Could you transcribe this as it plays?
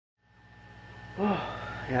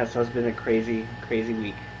Yeah, so it's been a crazy, crazy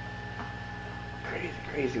week. Crazy,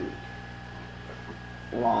 crazy week.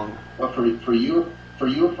 Long. Well, for you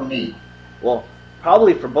or for me? Well,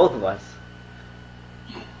 probably for both of us.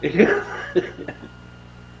 Yeah.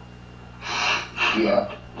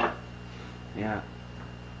 Yeah.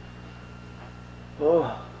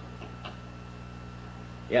 Oh.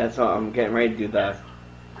 Yeah, so I'm getting ready to do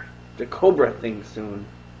the Cobra thing soon.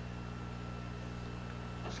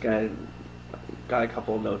 Just got a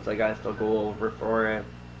couple of notes I gotta still go over for it.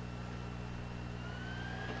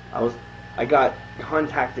 I got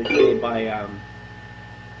contacted today by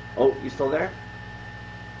oh, you still there?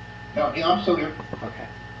 No, yeah, I'm still here. Okay.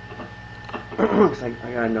 Looks like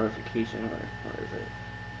I got a notification. Where is it?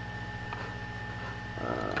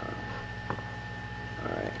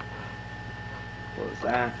 Alright. Close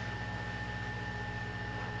that.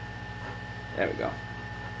 There we go.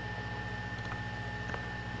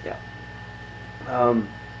 Yeah. I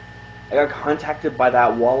got contacted by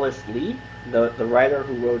that Wallace Lee, the writer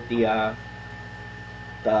who wrote the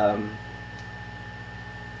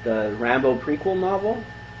Rambo prequel novel.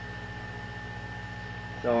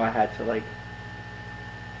 So I had to like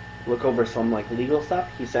look over some like legal stuff.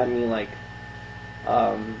 He sent me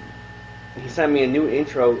a new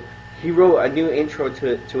intro. He wrote a new intro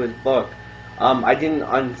to his book. I didn't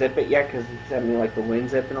unzip it yet because he sent me like the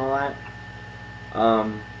WinZip and all that.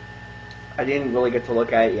 I didn't really get to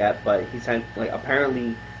look at it yet, but he sent like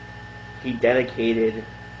apparently he dedicated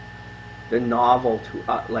the novel to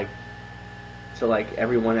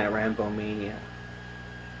everyone at RAMBOMANIA.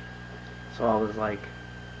 So I was like,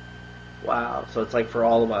 wow. So it's like for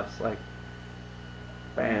all of us, like,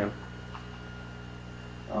 bam.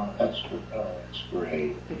 Oh, that's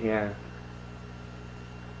great. Yeah.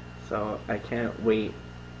 So I can't wait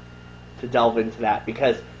to delve into that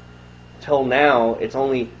because till now it's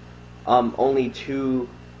only two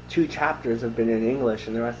chapters have been in English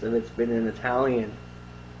and the rest of it's been in Italian.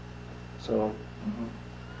 So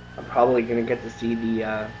I'm probably gonna get to see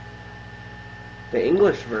the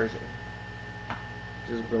English version,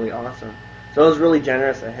 which is really awesome. So it was really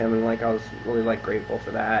generous of him, and like I was really like grateful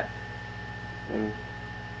for that. And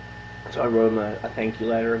so I wrote him a thank you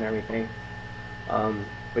letter and everything.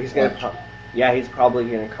 But he's gonna, he's probably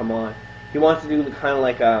gonna come on. He wants to do kind of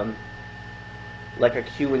like a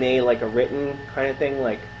Q&A, like a written kind of thing,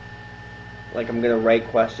 like I'm gonna write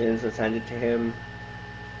questions and send it to him,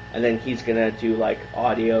 and then he's gonna do like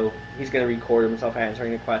audio. He's gonna record himself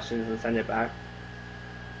answering the questions and send it back.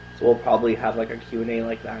 So we'll probably have like a Q&A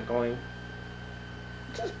like that going,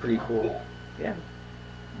 which is pretty cool. Yeah.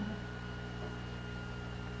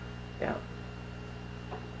 Yeah.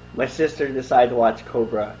 My sister decided to watch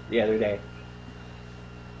Cobra the other day.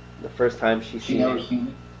 The first time she She never seen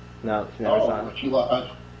it? No, she never saw it.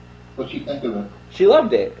 What'd she think of it? She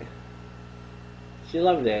loved it. She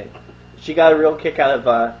loved it. She got a real kick out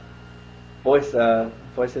of Voice of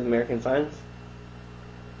the American Sons.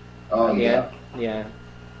 Oh, yeah. Yeah.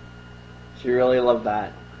 She really loved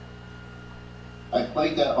that. I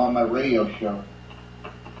played that on my radio show.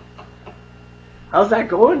 How's that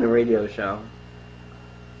going, the radio show?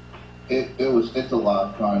 It's a lot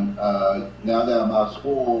of fun. Now that I'm out of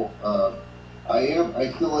school,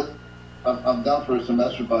 I'm done for a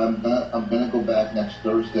semester, but I'm gonna go back next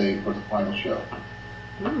Thursday for the final show.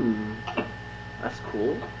 That's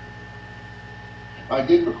cool. I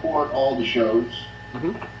did record all the shows.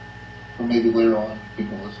 For maybe later on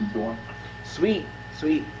people listen to them. Sweet.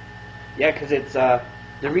 Yeah, because it's the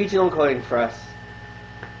regional coding for us.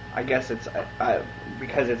 I guess it's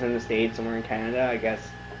because it's in the States and we're in Canada. I guess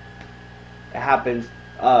it happens.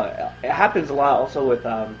 It happens a lot also with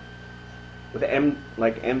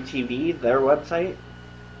MTV, their website.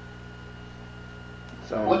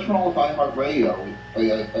 So what's wrong with iHeartRadio?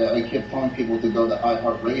 I kept telling people to go to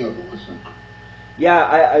iHeartRadio to listen.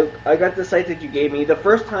 Yeah, I got the site that you gave me the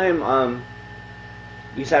first time.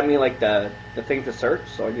 You sent me like the thing to search,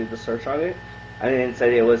 so I did the search on it, and it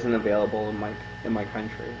said it wasn't available in my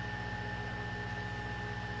country.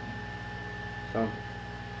 So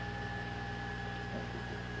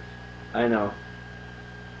I know,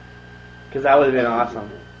 because that would have been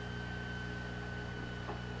awesome.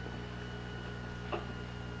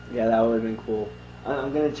 Yeah, that would have been cool.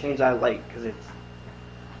 I'm gonna change that light because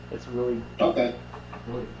it's really okay.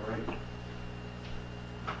 Really bright.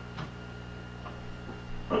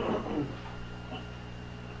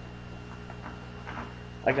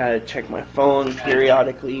 I gotta check my phone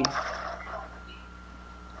periodically,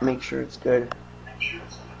 make sure it's good.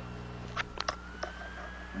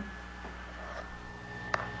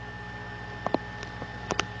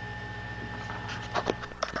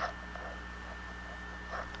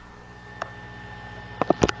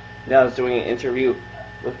 Yeah, I was doing an interview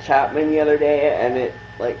with Chapman the other day, and it,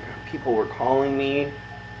 like, people were calling me.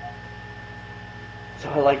 So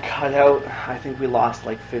I, like, cut out, I think we lost,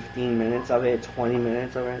 like, 15 minutes of it, 20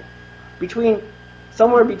 minutes of it.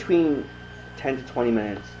 Somewhere between 10 to 20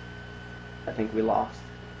 minutes, I think we lost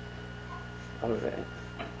of it.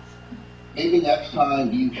 Maybe next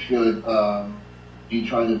time you should, you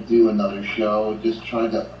try to do another show, just try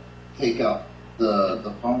to take out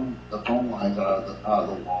the phone lines out of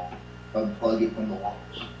the wall, unplug it from the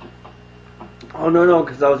walls. Oh no,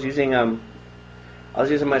 because I was using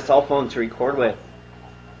my cell phone to record with.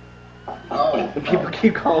 Oh. And people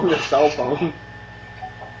keep calling the cell phone.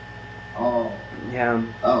 Oh. Yeah.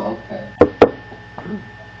 Oh, okay.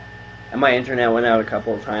 And my internet went out a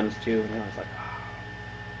couple of times too, and I was like, oh,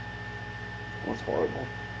 that was horrible.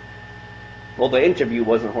 Well, the interview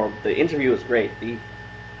wasn't horrible. The interview was great. The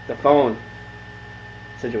phone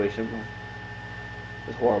situation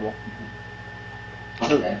was horrible.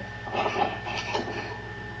 Okay.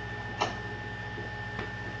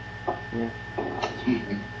 Yeah. Excuse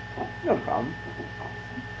me. No problem.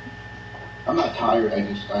 I'm not tired. I'm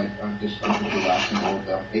just relaxing a little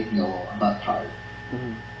bit. I'm aching a little. I'm not tired.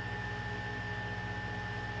 Mm-hmm.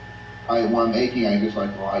 When I'm aching, I just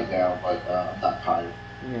like lie down, but I'm not tired.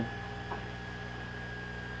 Yeah.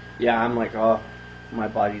 Yeah, I'm like, oh, my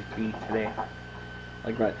body's beat today.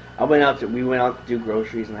 Like, we went out to do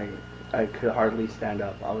groceries, and I could hardly stand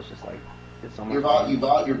up. I was just like, it's so much. Your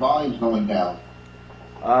volume's going down.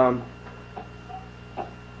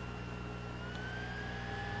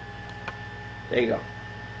 There you go.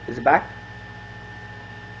 Is it back?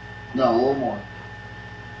 No, a little more.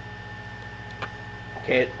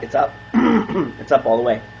 Okay, it's up. It's up all the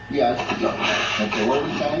way. Yeah, it's up. Okay, what were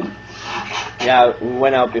you saying? Yeah, we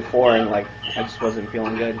went out before, and like, I just wasn't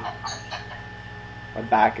feeling good. My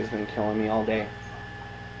back has been killing me all day.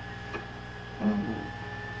 Mm-hmm.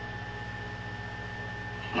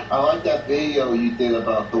 I like that video you did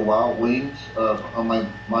about the wild wings on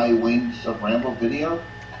my Wings of Rambo video.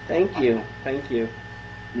 Thank you.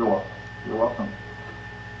 You're welcome. You're welcome.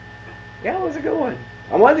 Yeah, it was a good one.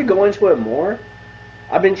 I wanted to go into it more.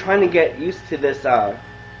 I've been trying to get used to this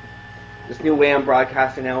this new way I'm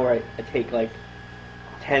broadcasting now, where I take like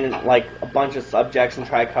a bunch of subjects and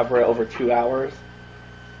try to cover it over 2 hours.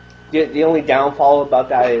 The only downfall about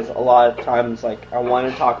that is a lot of times, like, I want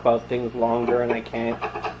to talk about things longer and I can't.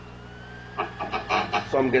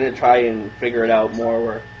 So I'm gonna try and figure it out more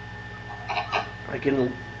where I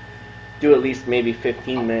can do at least maybe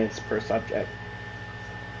 15 minutes per subject.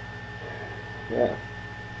 Yeah.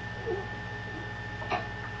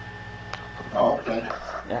 Oh, okay.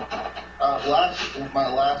 Yeah.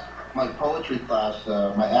 My poetry class,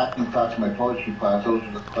 my acting class, and my poetry class, those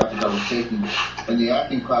are the classes I was taking. And the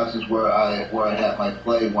acting class is where I had my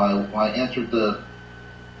play. When I entered the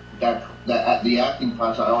acting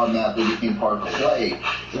class, I automatically became part of the play.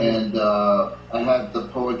 And I had the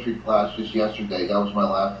poetry class just yesterday. That was my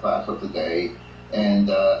last class of the day. And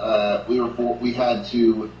we had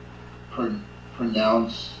to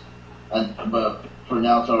pronounce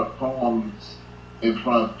our poems in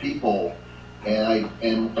front of people. And I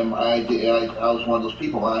was one of those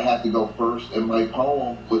people. I had to go first, and my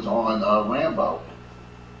poem was on Rambo.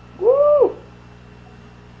 Woo!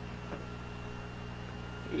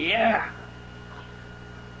 Yeah.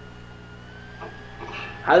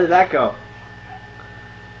 How did that go?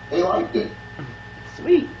 They liked it.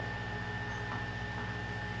 Sweet.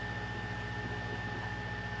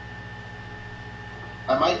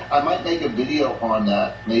 I might make a video on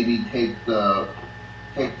that. Maybe take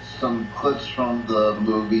some clips from the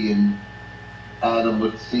movie and add them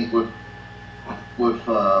with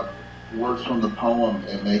words from the poem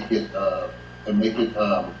and make a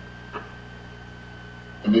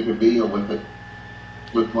video with it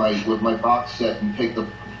with my box set and take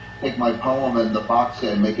my poem and the box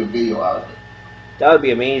set and make a video out of it. That would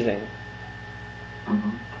be amazing.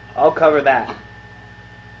 Mm-hmm. I'll cover that.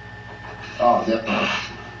 Oh, definitely.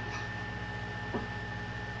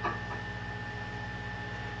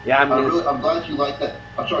 Yeah, I'm glad you like that.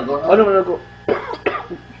 I'm sorry, go ahead. Oh no, go.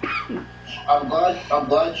 I'm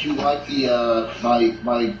glad you like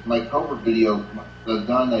the my cover video, the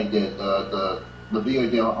gun I did, the video I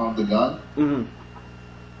did on the gun. Mm-hmm.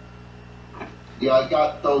 Yeah, I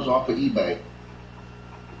got those off of eBay.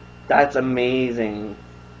 That's amazing.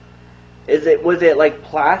 Was it like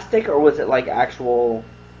plastic or was it like actual?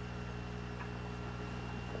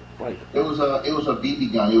 Like it was a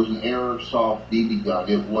BB gun. It was an airsoft BB gun.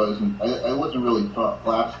 It wasn't really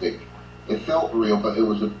plastic. It felt real, but it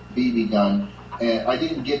was a BB gun. And I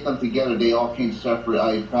didn't get them together. They all came separate.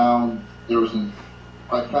 I found there was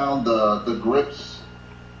I found the grips.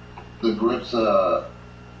 The grips. They're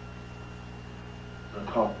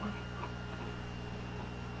called.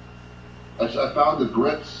 I found the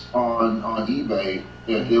grips on eBay.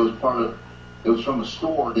 It was it was from a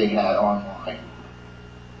store they had online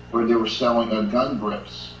where they were selling gun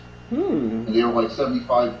grips. And they were like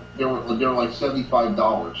 $75. They were like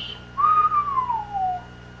 $75.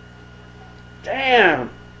 Damn.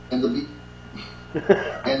 And the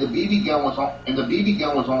BB gun was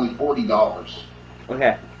only $40.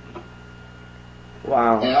 Okay.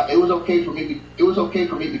 Wow. And it was okay for me. It was okay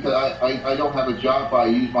for me because I don't have a job, but I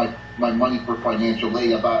use my money for financial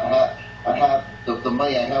aid. I have the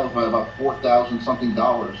money I have was about $4,000 something.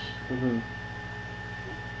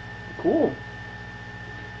 Cool.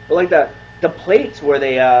 But like the plates were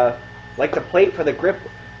they like the plate for the grip,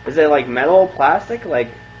 is it like metal, plastic, like?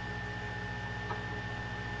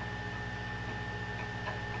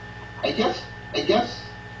 I guess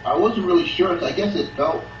I wasn't really sure. I guess it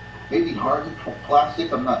felt maybe hardened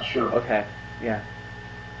plastic. I'm not sure. Okay. Yeah.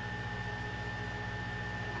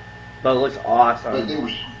 But it looks awesome. But they were.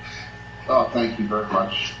 Oh, thank you very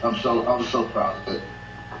much. I was so proud of it.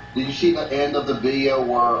 Did you see the end of the video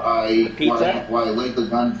where I laid the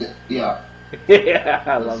gun? Yeah. Yeah,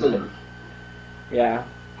 I love it. Yeah,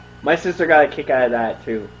 my sister got a kick out of that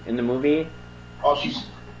too in the movie. Oh, she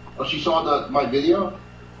saw my video.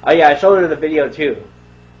 Oh yeah, I showed her the video too.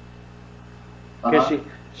 Because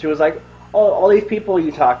she was like, "Oh, all these people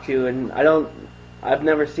you talk to, and I've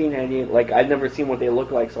never seen any, like, I've never seen what they look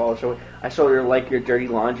like, so I showed her, like, your dirty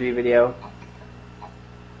laundry video."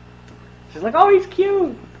 She's like, "Oh, he's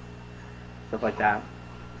cute." Stuff like that.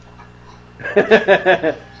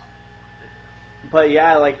 But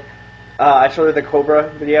yeah, like, I showed her the Cobra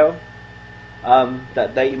video,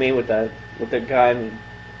 that you made with the gun, and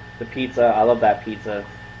the pizza. I love that pizza.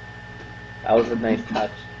 That was a nice touch.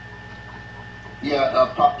 Yeah,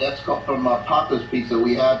 that's called from Papa's Pizza.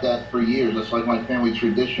 We had that for years. That's like my family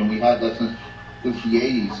tradition. We had that since the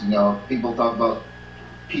 80s. You know, people talk about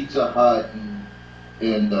Pizza Hut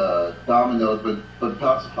and Domino's, but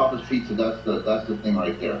Papa's Pizza, that's the thing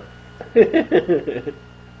right there.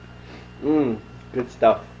 Good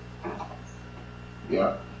stuff.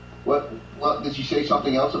 Yeah. What did she say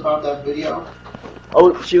something else about that video?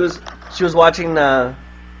 Oh, she was watching the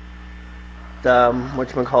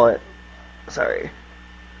whatchamacallit. Sorry.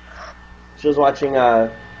 She was watching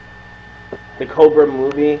the Cobra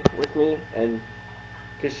movie with me, and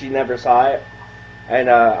because she never saw it, and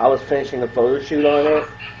I was finishing the photo shoot on it,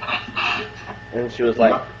 and she was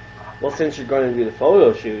like, "Well, since you're going to do the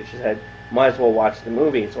photo shoot," she said, "might as well watch the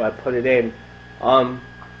movie." So I put it in,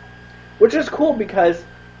 which is cool because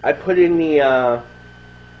I put in the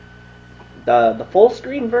full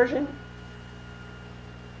screen version,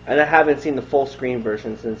 and I haven't seen the full screen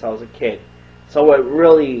version since I was a kid. So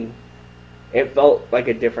it felt like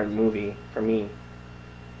a different movie for me.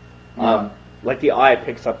 Like the eye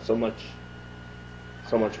picks up so much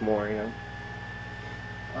more, you know.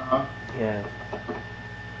 Yeah.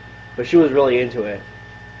 But she was really into it.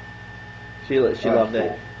 She loved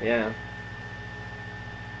it. Yeah.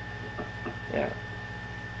 Yeah.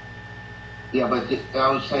 Yeah, but I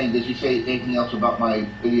was saying, did you say anything else about my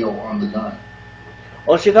video on the gun?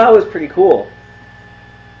 Well, she thought it was pretty cool.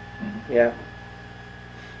 Yeah.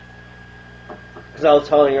 Because I was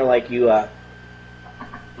telling her, like, you're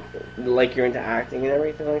into acting and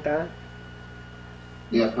everything like that.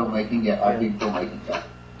 Yeah, filmmaking. Yeah, I think filmmaking. Yeah.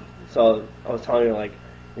 So I was telling her, like,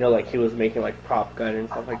 you know, like he was making like prop gun and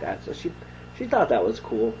stuff like that. So she thought that was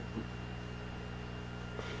cool.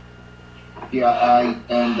 Yeah, I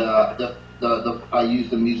used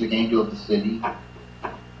the music Angel of the City.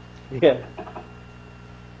 Yeah.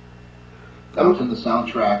 That was in the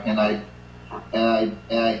soundtrack, and I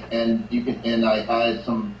added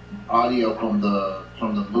some audio from the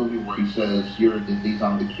movie where he says, "You're a disease,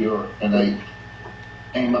 I'm the cure," and I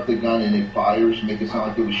aim up the gun and it fires, make it sound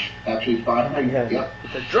like it was actually firing. Yeah. Yep.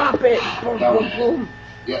 It's a drop it. Boom, boom, boom.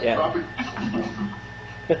 Yeah. Drop it.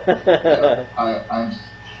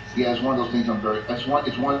 Yeah, it's one of those things it's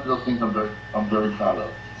one of those things I'm very proud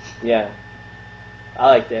of. Yeah. I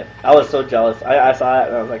liked it. I was so jealous. I saw it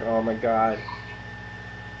and I was like, oh my god,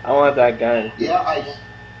 I want that gun. I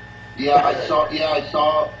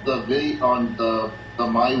saw the video on the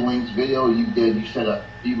My Wings video you did. You said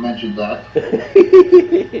you mentioned that.